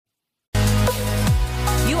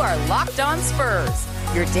You are Locked On Spurs,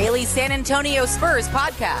 your daily San Antonio Spurs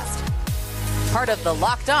podcast. Part of the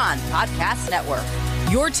Locked On Podcast Network,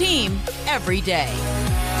 your team every day.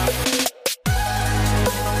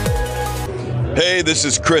 Hey, this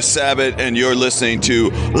is Chris Sabat, and you're listening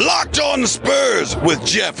to Locked On Spurs with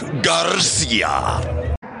Jeff Garcia.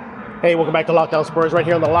 Hey, welcome back to Locked On Spurs right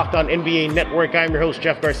here on the Locked On NBA Network. I'm your host,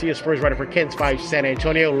 Jeff Garcia, Spurs writer for Kens 5 San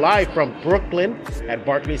Antonio, live from Brooklyn at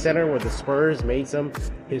Barclays Center, where the Spurs made some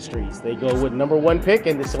histories. They go with number one pick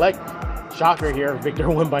and they select, shocker here, Victor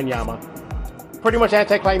Wembanyama. Pretty much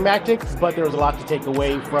anticlimactic, but there was a lot to take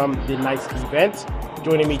away from the night's event.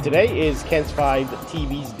 Joining me today is Kens 5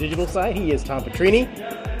 TV's digital side. He is Tom Petrini.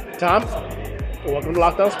 Tom, welcome to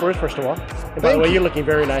Locked On Spurs, first of all. And by the way, you're looking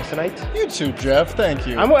very nice tonight. You too, Jeff. Thank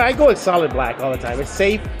you. I go with solid black all the time. It's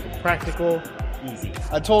safe, practical, easy.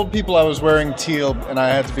 I told people I was wearing teal, and I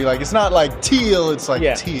had to be like, it's not like teal, it's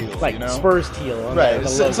like teal. Like, you know? Spurs teal. Right.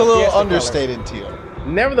 It's a little understated teal.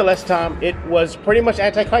 Nevertheless, Tom, it was pretty much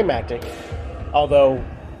anticlimactic. Although,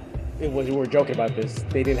 we were joking about this.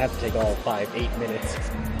 They didn't have to take all 5-8 minutes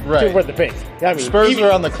to worth the pick. I mean, Spurs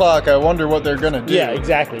are on the clock. I wonder what they're going to do. Yeah,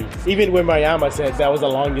 exactly. Even when Wembanyama said that was the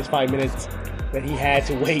longest 5 minutes that he had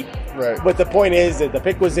to wait. Right. But the point is that the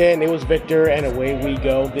pick was in, it was Victor, and away we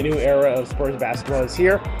go. The new era of Spurs basketball is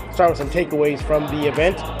here. Start with some takeaways from the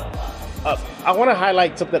event. I want to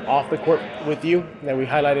highlight something off the court with you that we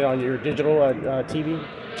highlighted on your digital TV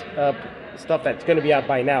stuff that's going to be out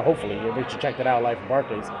by now, hopefully. You should check that out live from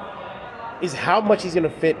Barclays. Is how much he's going to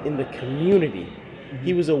fit in the community. Mm-hmm.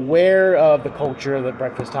 He was aware of the culture of the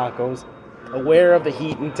breakfast tacos, aware of the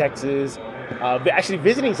heat in Texas, actually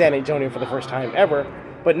visiting San Antonio for the first time ever.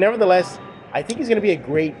 But nevertheless, I think he's going to be a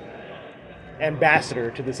great ambassador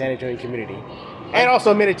to the San Antonio community. And also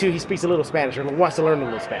admitted too, he speaks a little Spanish or wants to learn a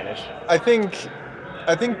little Spanish. I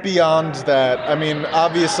think beyond that, I mean,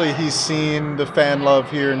 obviously he's seen the fan love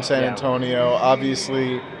here in San Antonio.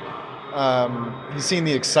 Obviously, he's seen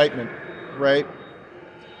the excitement, right?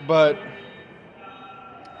 But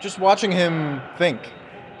just watching him think,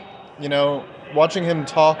 watching him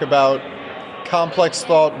talk about complex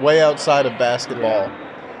thought way outside of basketball,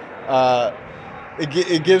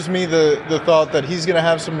 it gives me the thought that he's going to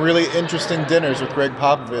have some really interesting dinners with Greg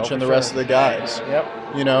Popovich and the rest of the guys. Yep.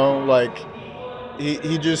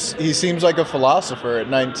 He seems like a philosopher at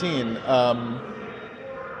 19,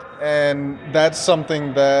 and that's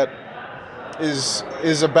something that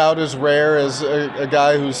is about as rare as a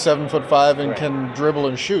guy who's 7'5" and can dribble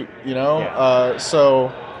and shoot.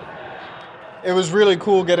 So it was really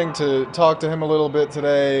cool getting to talk to him a little bit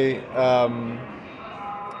today.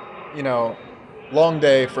 Long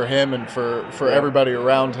day for him and for everybody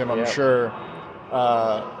around him, I'm sure.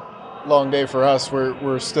 Long day for us.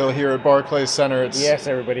 We're still here at Barclays Center. Yes,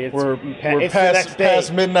 everybody. We're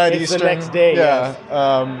past midnight it's Eastern. The next day. Yeah.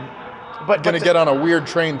 Yes. But gonna get on a weird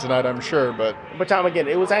train tonight, I'm sure. But Tom, again,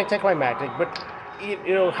 it was anticlimactic. But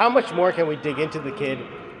how much more can we dig into the kid?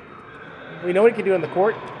 We know what he can do on the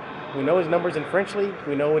court. We know his numbers in French League.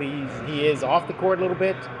 We know what he is off the court a little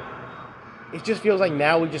bit. It just feels like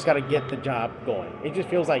now we just got to get the job going. It just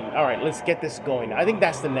feels like, all right, let's get this going. I think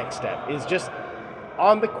that's the next step, is just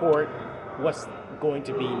on the court, what's going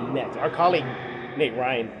to be next. Our colleague, Nate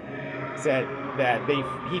Ryan, said that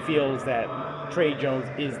he feels that Tre Jones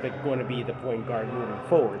is going to be the point guard moving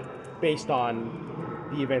forward based on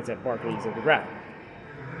the events at Barclays and the draft.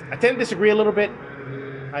 I tend to disagree a little bit.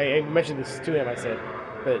 I mentioned this to him. I said,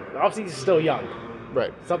 but obviously he's still young.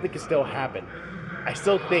 Right. Something can still happen. I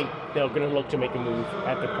still think they're going to look to make a move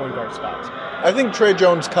at the point guard spot. I think Tre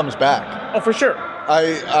Jones comes back. Oh, for sure.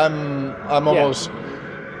 I'm almost.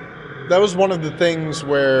 That was one of the things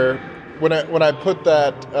where when I put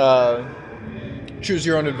that Choose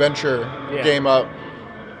Your Own Adventure game up,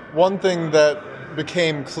 one thing that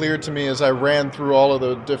became clear to me as I ran through all of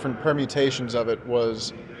the different permutations of it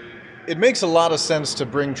was it makes a lot of sense to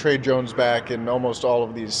bring Tre Jones back in almost all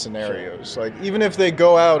of these scenarios. Sure. Like, even if they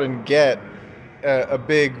go out and get a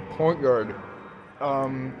big point guard,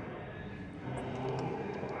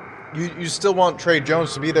 you still want Tre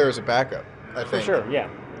Jones to be there as a backup, I think. For sure, yeah.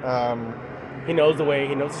 He knows the way,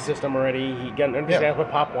 he knows the system already. He understands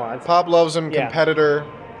what Pop wants. Pop loves him, competitor.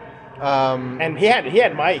 And he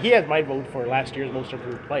had my vote for last year's most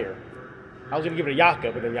improved player. I was going to give it to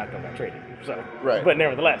Yaka, but then Yaka got traded. So, right. But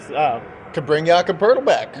nevertheless, could bring Yaka Pirtle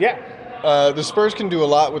back. Yeah. The Spurs can do a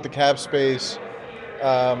lot with the cap space.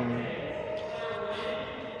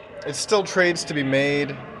 It's still trades to be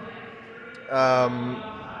made,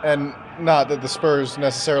 and not that the Spurs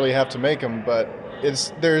necessarily have to make them, but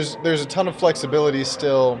there's a ton of flexibility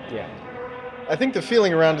still. Yeah. I think the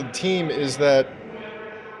feeling around the team is that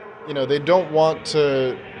they don't want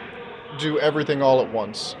to do everything all at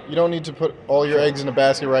once. You don't need to put all your eggs in a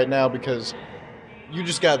basket right now because you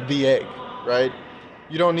just got the egg, right?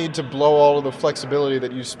 You don't need to blow all of the flexibility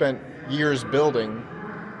that you spent years building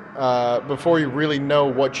before you really know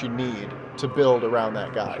what you need to build around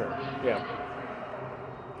that guy. Sure. Yeah.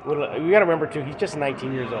 Well, you got to remember too. He's just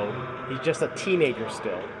 19 years old. He's just a teenager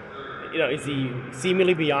still. Is he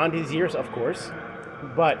seemingly beyond his years? Of course,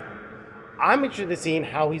 but I'm interested in seeing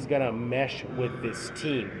how he's going to mesh with this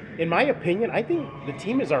team. In my opinion, I think the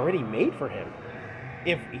team is already made for him.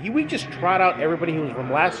 If we just trot out everybody who was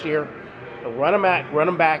from last year, run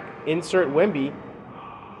him back, insert Wemby,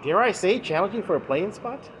 dare I say, challenging for a play-in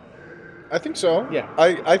spot? I think so. Yeah.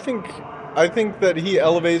 I think that he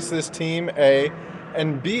elevates this team, A,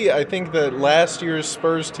 and B, I think that last year's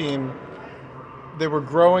Spurs team, they were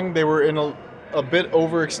growing. They were in a bit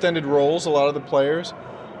overextended roles, a lot of the players,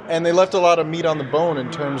 and they left a lot of meat on the bone in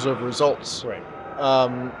terms of results. Right.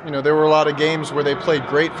 There were a lot of games where they played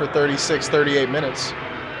great for 36, 38 minutes,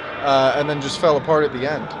 and then just fell apart at the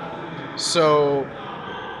end. So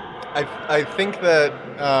I think that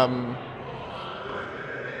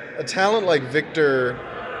a talent like Victor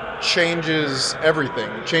changes everything.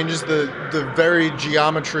 It changes the very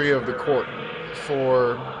geometry of the court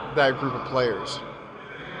for that group of players.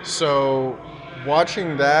 So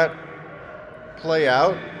watching that play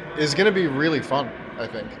out is going to be really fun, I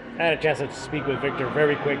think. I had a chance to speak with Victor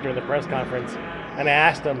very quick during the press conference, and I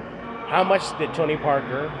asked him how much did Tony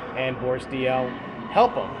Parker and Boris Diaw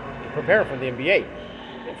help him to prepare for the NBA.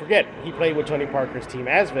 Don't forget, he played with Tony Parker's team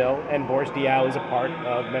Asvel, and Boris Diaw is a part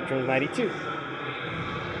of Metro 92.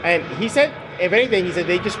 And he said, if anything,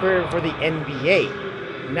 they just prepared for the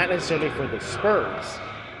NBA, not necessarily for the Spurs.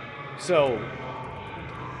 So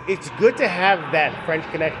it's good to have that French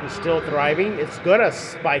connection still thriving. It's going to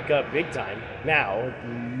spike up big time now,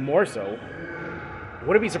 more so.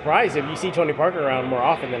 Wouldn't be surprised if you see Tony Parker around more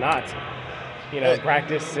often than not,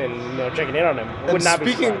 practice and checking in on him. Would not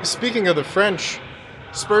be surprised. Speaking of the French,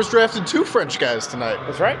 Spurs drafted 2 French guys tonight.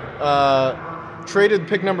 That's right. Traded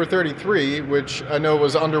pick number 33, which I know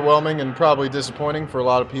was underwhelming and probably disappointing for a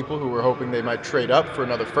lot of people who were hoping they might trade up for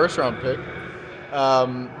another first-round pick.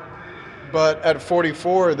 But at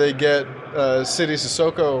 44, they get Sidi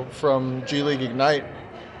Sissoko from G League Ignite,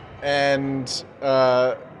 and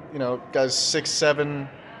guys 6'7",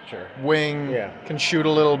 sure, wing, yeah, can shoot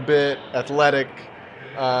a little bit, athletic,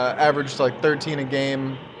 averaged like 13 a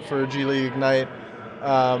game for G League Ignite,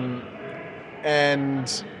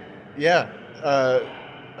 and yeah.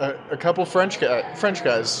 A couple French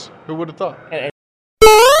guys. Who would have thought? And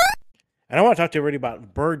I want to talk to everybody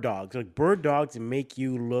about Bird Dogs. Like, Bird Dogs make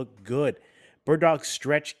you look good. Bird Dogs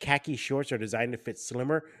stretch khaki shorts are designed to fit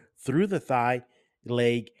slimmer through the thigh,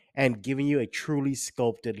 leg, and giving you a truly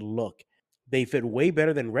sculpted look. They fit way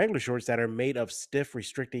better than regular shorts that are made of stiff,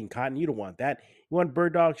 restricting cotton. You don't want that. You want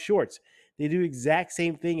Bird Dog shorts. They do the exact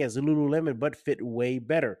same thing as Lululemon, but fit way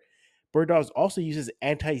better. Bird Dogs also uses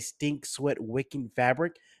anti-stink sweat wicking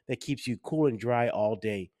fabric that keeps you cool and dry all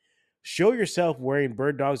day. Show yourself wearing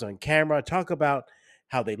Bird Dogs on camera. Talk about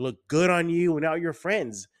how they look good on you and out your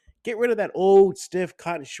friends. Get rid of that old stiff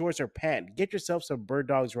cotton shorts or pant. Get yourself some Bird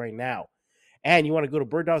Dogs right now. And you want to go to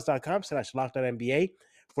birddogs.com/LockedOnNBA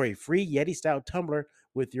for a free Yeti-style tumbler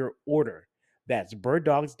with your order. That's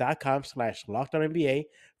birddogs.com/LockedOnNBA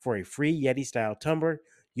for a free Yeti-style tumbler.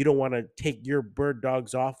 You don't want to take your Bird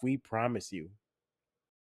Dogs off, we promise you.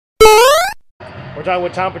 We're talking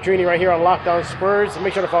with Tom Petrini right here on Locked On Spurs.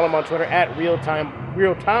 Make sure to follow him on Twitter at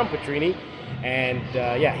RealTomPetrini. And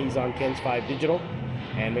he's on Ken's 5 Digital.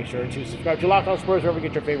 And make sure to subscribe to Locked On Spurs wherever you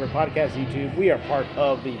get your favorite podcast, YouTube. We are part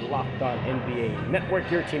of the Locked On NBA Network,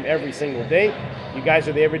 your team every single day. You guys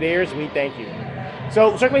are the everydayers. We thank you.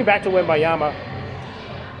 So circling back to Wembanyama,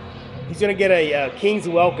 he's going to get a King's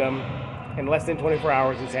welcome in less than 24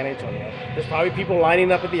 hours in San Antonio. There's probably people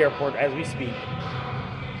lining up at the airport as we speak.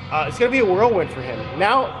 It's going to be a whirlwind for him.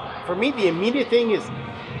 Now, for me, the immediate thing is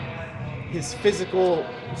his physical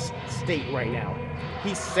state right now.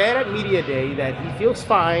 He said at Media Day that he feels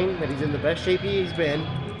fine, that he's in the best shape he's been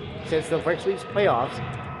since the French League's playoffs.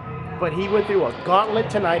 But he went through a gauntlet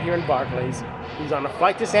tonight here in Barclays. He's on a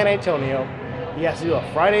flight to San Antonio. He has to do a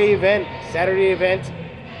Friday event, Saturday event.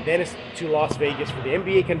 Then it's to Las Vegas for the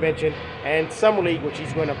NBA convention and Summer League, which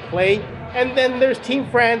he's going to play. And then there's Team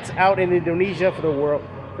France out in Indonesia for the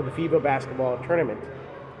FIBA basketball tournament.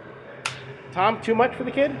 Tom, too much for the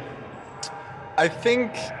kid? I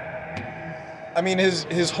think,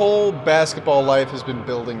 his whole basketball life has been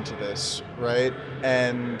building to this, right?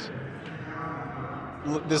 And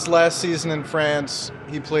this last season in France,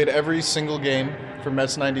 he played every single game for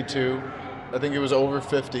Metz 92. I think it was over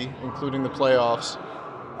 50, including the playoffs.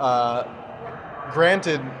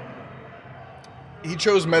 Granted, he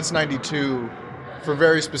chose Metz 92 for a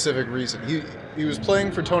very specific reason. He was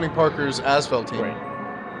playing for Tony Parker's Asvel team,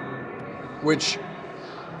 which,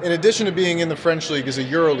 in addition to being in the French League, is a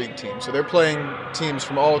EuroLeague team. So they're playing teams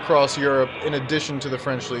from all across Europe in addition to the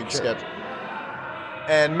French League schedule.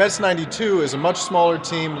 And Metz 92 is a much smaller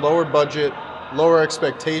team, lower budget, lower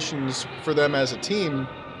expectations for them as a team,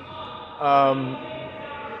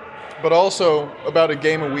 but also about a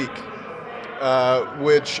game a week,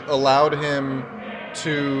 which allowed him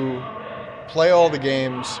to play all the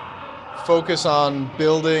games, focus on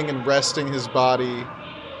building and resting his body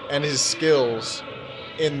and his skills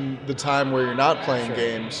in the time where you're not playing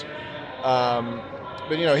games.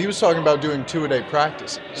 But, he was talking about doing 2-a-day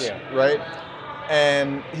practices, right?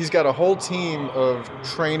 And he's got a whole team of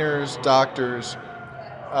trainers, doctors,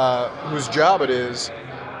 whose job it is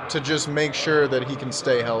to just make sure that he can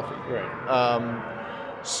stay healthy. Right.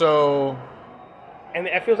 And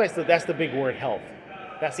it feels like that's the big word, health.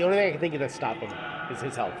 That's the only thing I can think of that's stopping him, is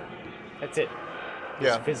his health. That's it.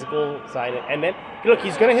 His physical side. And then, look,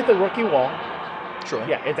 he's going to hit the rookie wall. Sure.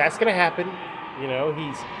 Yeah, if that's going to happen, I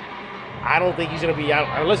don't think he's going to be out,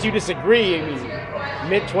 unless you disagree. I mean,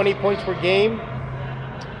 mid-20 points per game,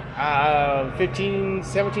 15,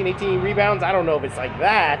 17, 18 rebounds. I don't know if it's like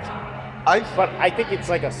that. But I think it's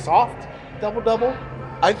like a soft double-double.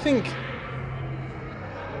 I think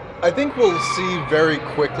we'll see very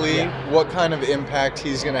quickly what kind of impact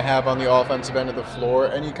he's going to have on the offensive end of the floor.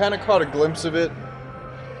 And you kind of caught a glimpse of it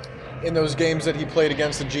in those games that he played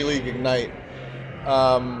against the G League Ignite.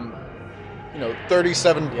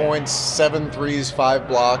 37 points, 7 threes, 5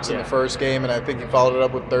 blocks in the first game, and I think he followed it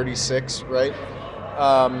up with 36, right?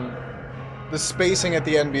 The spacing at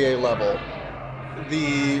the NBA level,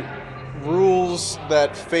 the rules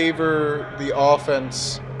that favor the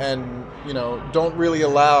offense and, don't really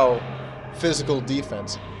allow physical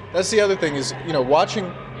defense. That's the other thing is,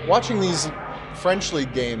 watching these French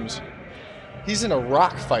League games, he's in a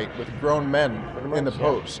rock fight with grown men in the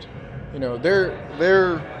post.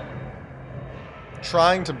 They're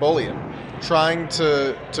trying to bully him, trying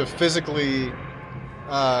to physically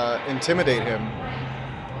intimidate him.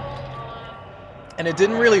 And it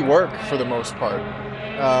didn't really work for the most part.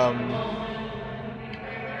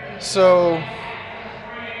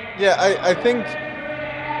 I think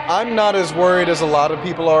I'm not as worried as a lot of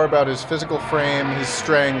people are about his physical frame, his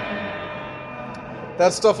strength.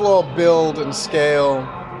 That stuff will all build and scale.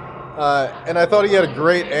 And I thought he had a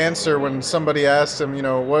great answer when somebody asked him,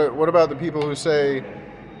 what about the people who say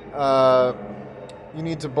you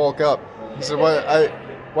need to bulk up? He said,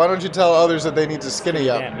 why don't you tell others that they need to skinny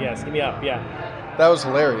up? Yeah, skinny up, yeah. That was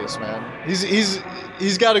hilarious, man.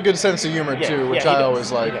 He's got a good sense of humor too, which I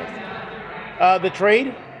always like. The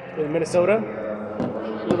trade with Minnesota,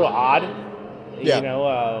 a little odd.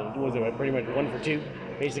 Was it pretty much 1 for 2,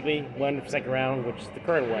 basically 1 for second round, which is the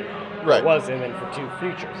current one. Right. It was, and then for 2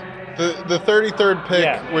 futures. The 33rd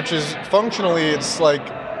pick, which is functionally it's like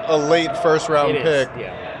a late first round pick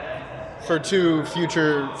for 2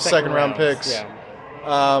 future second round picks.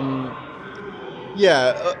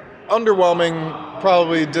 Underwhelming,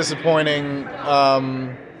 probably disappointing.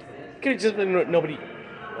 Could have just been nobody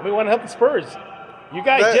want to help the Spurs. You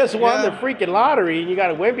guys just won the freaking lottery, and you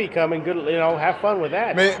got a Wemby coming. Good, have fun with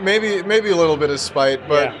that. Maybe a little bit of spite,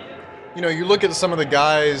 but you look at some of the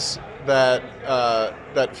guys that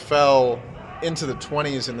fell into the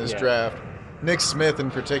 20s in this draft. Nick Smith in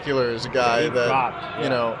particular is a guy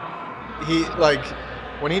he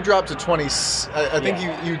when he dropped to 20. I think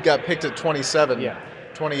you got picked at 27,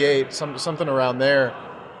 28, something around there.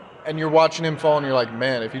 And you're watching him fall, and you're like,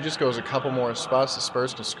 man, if he just goes a couple more spots, the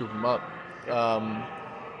Spurs can scoop him up. And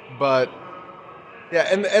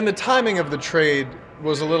the timing of the trade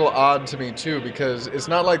was a little odd to me too, because it's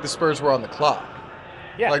not like the Spurs were on the clock.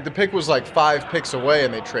 Like the pick was like 5 picks away,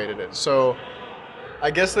 and they traded it. So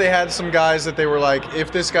I guess they had some guys that they were like,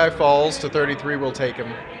 if this guy falls to 33, we'll take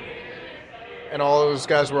him. And all those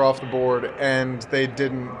guys were off the board, and they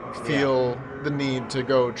didn't feel the need to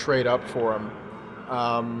go trade up for him.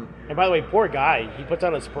 And by the way, poor guy. He puts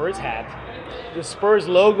on a Spurs hat. The Spurs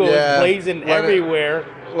logo is blazing everywhere.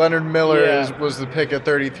 Leonard Miller was the pick at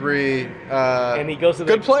 33. And he goes to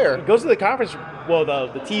good player. He goes to the conference,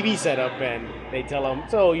 the TV setup, and they tell him,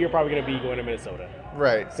 so you're probably going to be going to Minnesota.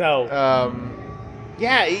 Right. So, I've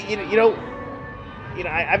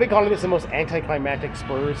been calling this the most anticlimactic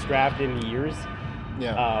Spurs draft in years.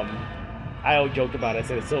 Yeah. I always joked about it. I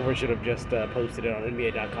said Silver should have just posted it on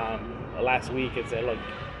NBA.com last week and said, look,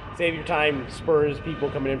 save your time, Spurs people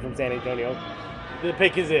coming in from San Antonio. The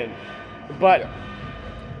pick is in. But,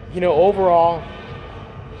 overall,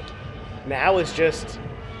 now it's just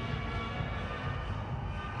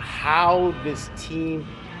how this team,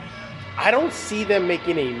 I don't see them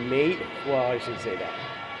making a mate. Well, I should say that.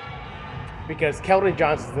 Because Keldon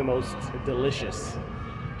Johnson's the most delicious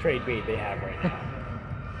trade bait they have right now.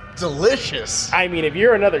 Delicious. I mean, if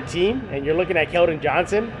you're another team and you're looking at Keldon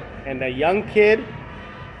Johnson and a young kid,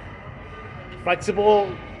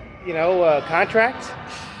 flexible, contract,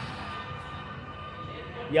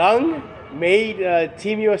 young, made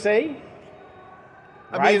Team USA,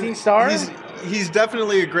 rising star. He's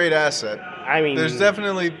definitely a great asset. I mean, there's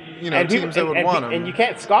definitely teams that would want him. And you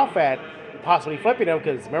can't scoff at possibly flipping him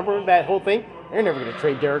because remember that whole thing? They're never going to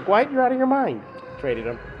trade Derek White. You're out of your mind. Traded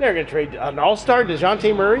him. They're going to trade an all-star,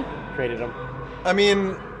 DeJounte Murray. Traded him. I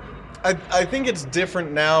mean, I think it's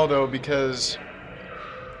different now though because,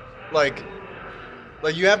 like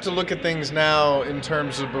you have to look at things now in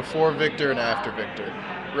terms of before Victor and after Victor,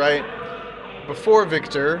 right? Before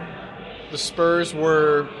Victor, the Spurs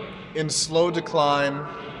were in slow decline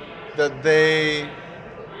that they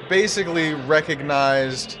basically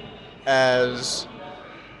recognized as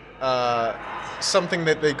something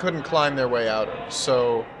that they couldn't climb their way out of.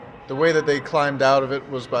 So the way that they climbed out of it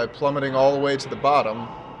was by plummeting all the way to the bottom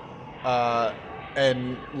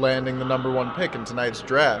and landing the number 1 pick in tonight's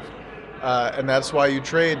draft. And that's why you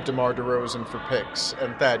trade DeMar DeRozan for picks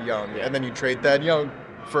and Thad Young. And then you trade Thad Young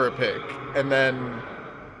for a pick. And then,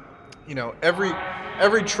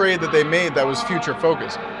 every trade that they made that was future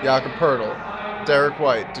focused, Jakob Poeltl, Derek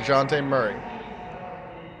White, DeJounte Murray,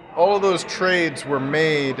 all of those trades were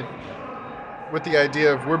made with the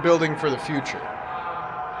idea of we're building for the future.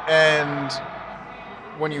 And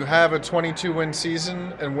when you have a 22-win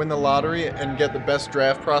season and win the lottery and get the best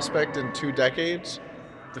draft prospect in 2 decades,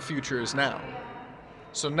 the future is now.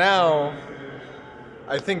 So now,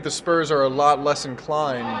 I think the Spurs are a lot less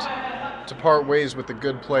inclined to part ways with the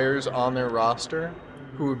good players on their roster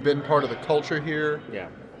who have been part of the culture here,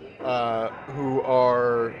 who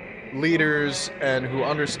are leaders and who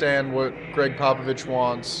understand what Greg Popovich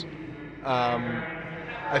wants.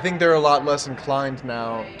 I think they're a lot less inclined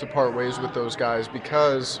now to part ways with those guys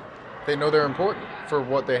because they know they're important for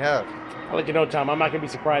what they have. I'll let you know, Tom, I'm not going to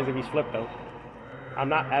be surprised if he's flipped, though. I'm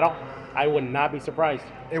not at all. I would not be surprised.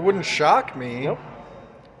 It wouldn't shock me. Nope.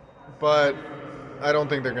 But I don't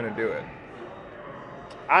think they're going to do it.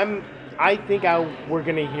 I think we're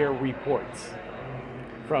going to hear reports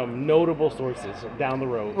from notable sources down the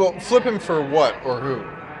road. Well, flip him for what or who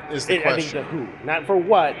is the question. I think the who. Not for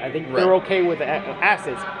what. I think they're okay with the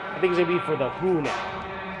assets. I think it's going to be for the who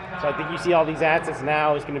now. So I think you see all these assets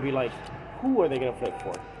now. It's going to be like, who are they going to flip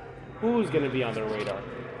for? Who's going to be on their radar?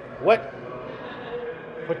 What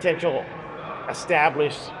potential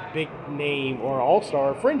established big name or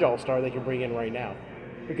all-star, fringe all-star they can bring in right now?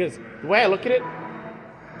 Because the way I look at it,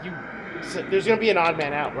 there's going to be an odd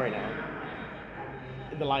man out right now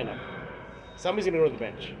in the lineup. Somebody's going to go to the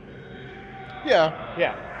bench.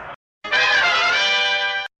 Yeah.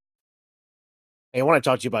 Hey, I want to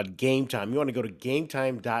talk to you about Game Time. You want to go to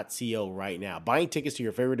gametime.co right now. Buying tickets to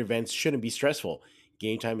your favorite events shouldn't be stressful.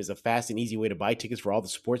 Game Time is a fast and easy way to buy tickets for all the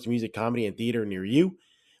sports, music, comedy, and theater near you.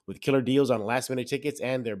 With killer deals on last-minute tickets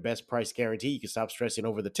and their best price guarantee, you can stop stressing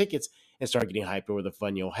over the tickets and start getting hyped over the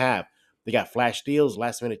fun you'll have. They got flash deals,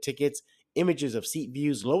 last-minute tickets, images of seat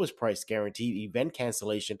views, lowest price guaranteed, event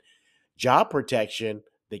cancellation, job protection.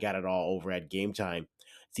 They got it all over at Game Time.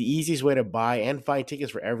 It's the easiest way to buy and find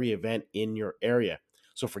tickets for every event in your area.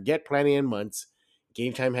 So forget planning in months.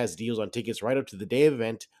 Game Time has deals on tickets right up to the day of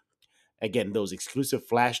event. Again, those exclusive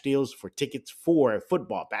flash deals for tickets for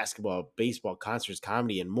football, basketball, baseball, concerts,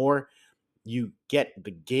 comedy, and more. You get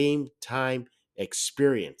the Game Time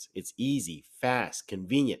experience. It's easy, fast,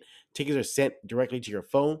 convenient. Tickets are sent directly to your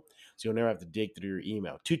phone, so you'll never have to dig through your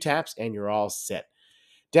email. 2 taps, and you're all set.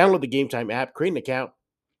 Download the Game Time app, create an account,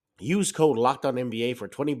 use code LOCKEDONNBA for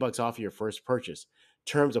 $20 off your first purchase.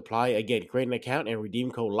 Terms apply. Again, create an account and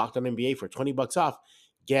redeem code LOCKEDONNBA for $20 off.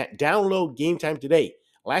 Download Game Time today.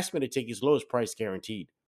 Last minute tickets, lowest price guaranteed.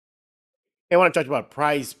 Hey, I want to talk about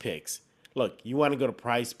Prize Picks. Look, you want to go to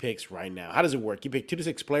Prize Picks right now. How does it work? You pick 2 to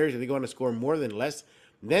 6 players. If they go on to score more than less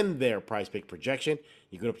than their Prize Pick projection,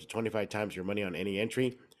 you go up to 25 times your money on any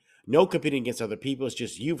entry. No competing against other people. It's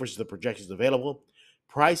just you versus the projections available.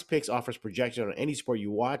 Prize Picks offers projections on any sport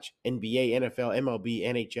you watch: NBA, NFL, MLB,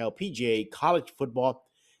 NHL, PGA, college football,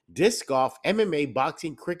 disc golf, MMA,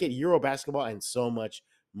 boxing, cricket, Euro basketball, and so much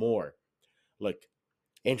more. Look,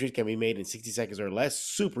 entries can be made in 60 seconds or less.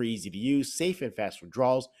 Super easy to use, safe and fast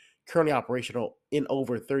withdrawals. currently operational in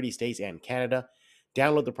over 30 states and Canada.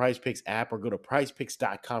 Download the PrizePicks app or go to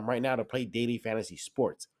prizepicks.com right now to play daily fantasy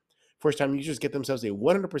sports. First-time users get themselves a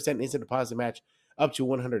 100% instant deposit match up to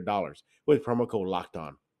 $100 with promo code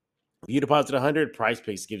LOCKEDON. If you deposit $100,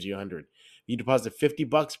 PrizePicks gives you $100. If you deposit $50,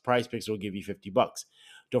 PrizePicks will give you $50.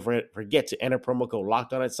 Don't forget to enter promo code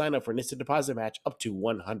LOCKEDON and sign up for an instant deposit match up to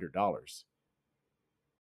 $100.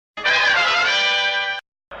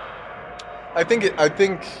 I think it's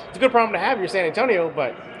a good problem to have. You're San Antonio,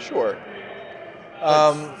 but sure.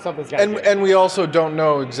 Something's got to give. And we also don't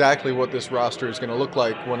know exactly what this roster is going to look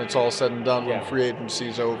like when it's all said and done, when free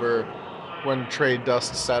agency's over, when trade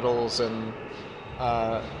dust settles, and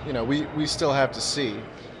we still have to see.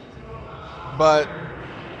 But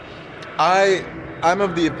I'm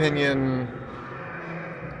of the opinion,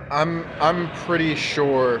 I'm pretty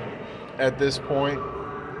sure at this point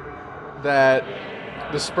that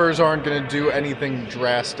the Spurs aren't going to do anything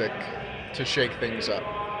drastic to shake things up.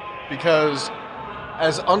 Because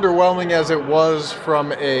as underwhelming as it was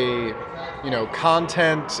from a,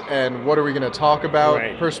 content and what are we going to talk about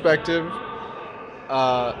perspective,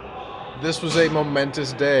 this was a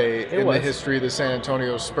momentous day in the history of the San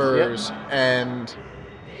Antonio Spurs. Yep. And,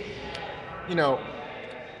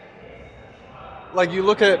 like you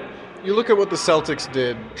look at what the Celtics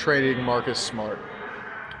did trading Marcus Smart,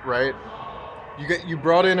 right? You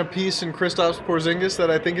brought in a piece in Kristaps Porzingis that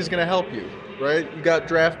I think is going to help you, right? You got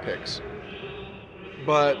draft picks.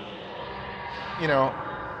 But,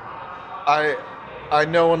 I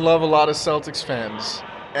know and love a lot of Celtics fans,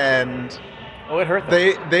 and it hurt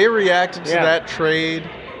them. They reacted to that trade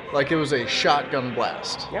like it was a shotgun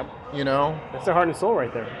blast. Yep. That's their heart and soul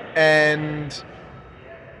right there. And,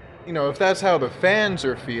 if that's how the fans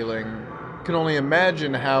are feeling, you can only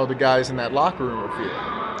imagine how the guys in that locker room are feeling.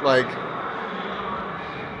 Like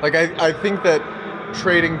I think that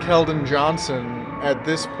trading Keldon Johnson at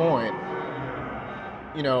this point,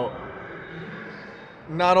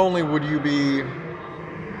 not only would you be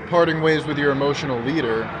parting ways with your emotional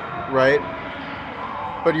leader, right?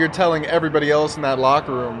 But you're telling everybody else in that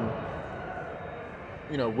locker room,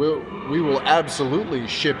 we will absolutely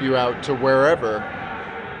ship you out to wherever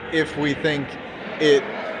if we think it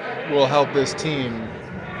will help this team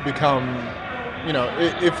become,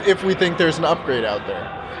 if we think there's an upgrade out there.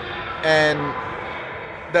 And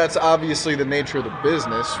that's obviously the nature of the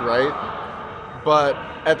business, right? But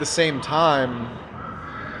at the same time,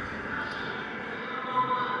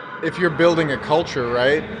 if you're building a culture,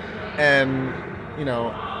 right, and,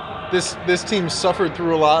 this team suffered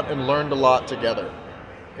through a lot and learned a lot together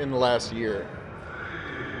in the last year.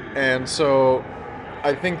 And so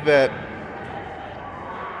I think that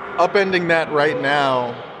upending that right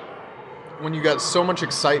now, when you got so much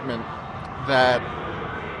excitement that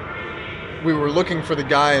we were looking for the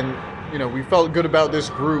guy and, we felt good about this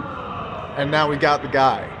group, and now we got the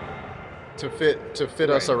guy to fit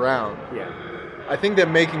us around. Yeah. I think that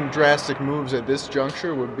making drastic moves at this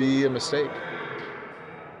juncture would be a mistake.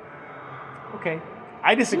 Okay.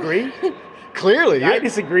 I disagree. Clearly. I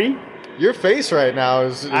disagree. Your face right now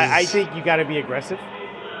is... I think you got to be aggressive.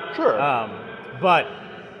 Sure. But,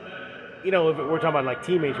 if we're talking about like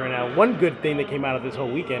teammates right now, one good thing that came out of this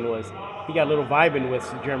whole weekend was he got a little vibing with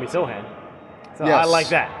Jeremy Sohan. So yes. I like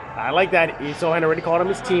that. Sohan already called him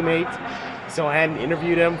his teammate. Sohan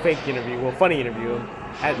interviewed him, funny interview him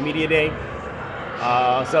at Media Day.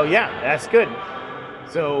 So that's good.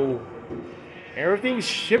 So everything's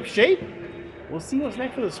ship-shape. We'll see what's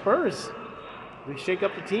next for the Spurs. They shake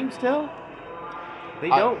up the team still? They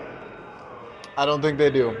don't. I don't think they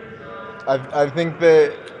do. I think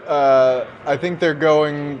that I think they're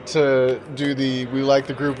going to do the "we like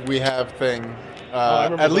the group we have" thing.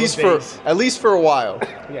 At least for a while.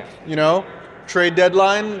 Yeah. Trade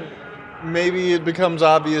deadline. Maybe it becomes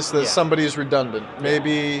obvious that somebody's redundant.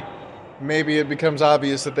 Maybe it becomes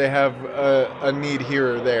obvious that they have a need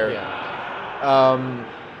here or there. Yeah.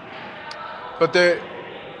 But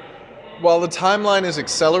while the timeline is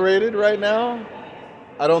accelerated right now,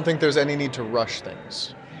 I don't think there's any need to rush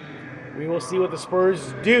things. We will see what the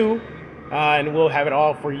Spurs do, and we'll have it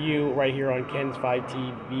all for you right here on Ken's 5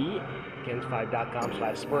 TV,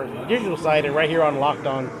 kens5.com/Spurs, the digital site, and right here on Locked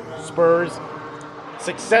On Spurs.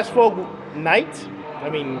 Successful night.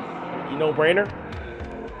 I mean, no-brainer.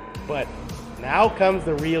 But now comes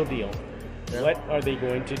the real deal. Yeah. What are they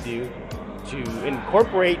going to do to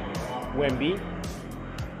incorporate Wemby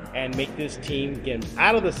and make this team get him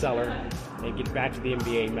out of the cellar and get back to the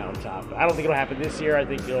NBA mountaintop? I don't think it'll happen this year. I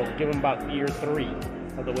think it'll give them about year 3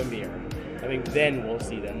 of the Wemby era. I think then we'll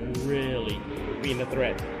see them really being a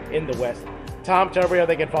threat in the West. Tom, tell everybody how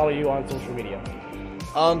they can follow you on social media.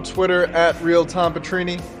 On Twitter at Real Tom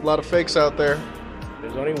Petrini. A lot of fakes out there.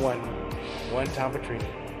 There's only one Tom Petrini.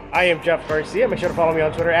 I am Jeff Garcia. Make sure to follow me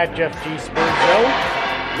on Twitter at Jeff G Spurs Zone.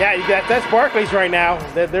 Yeah, that's Barclays right now.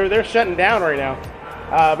 They're shutting down right now.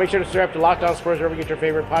 Make sure to subscribe to Locked On Spurs wherever you get your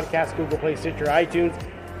favorite podcast: Google Play, Stitcher, iTunes,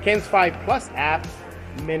 Ken's 5 Plus app,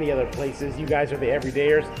 many other places. You guys are the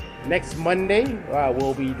everydayers. Next Monday,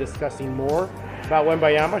 we'll be discussing more about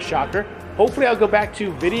Wembanyama. Shocker. Hopefully, I'll go back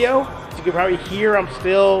to video. So you can probably hear I'm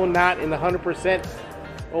still not in the 100%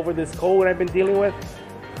 over this cold I've been dealing with.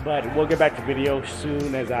 But we'll get back to video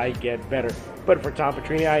soon as I get better. But for Tom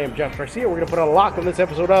Petrini, I am Jeff Garcia. We're going to put a lock on this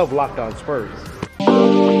episode of Locked On Spurs.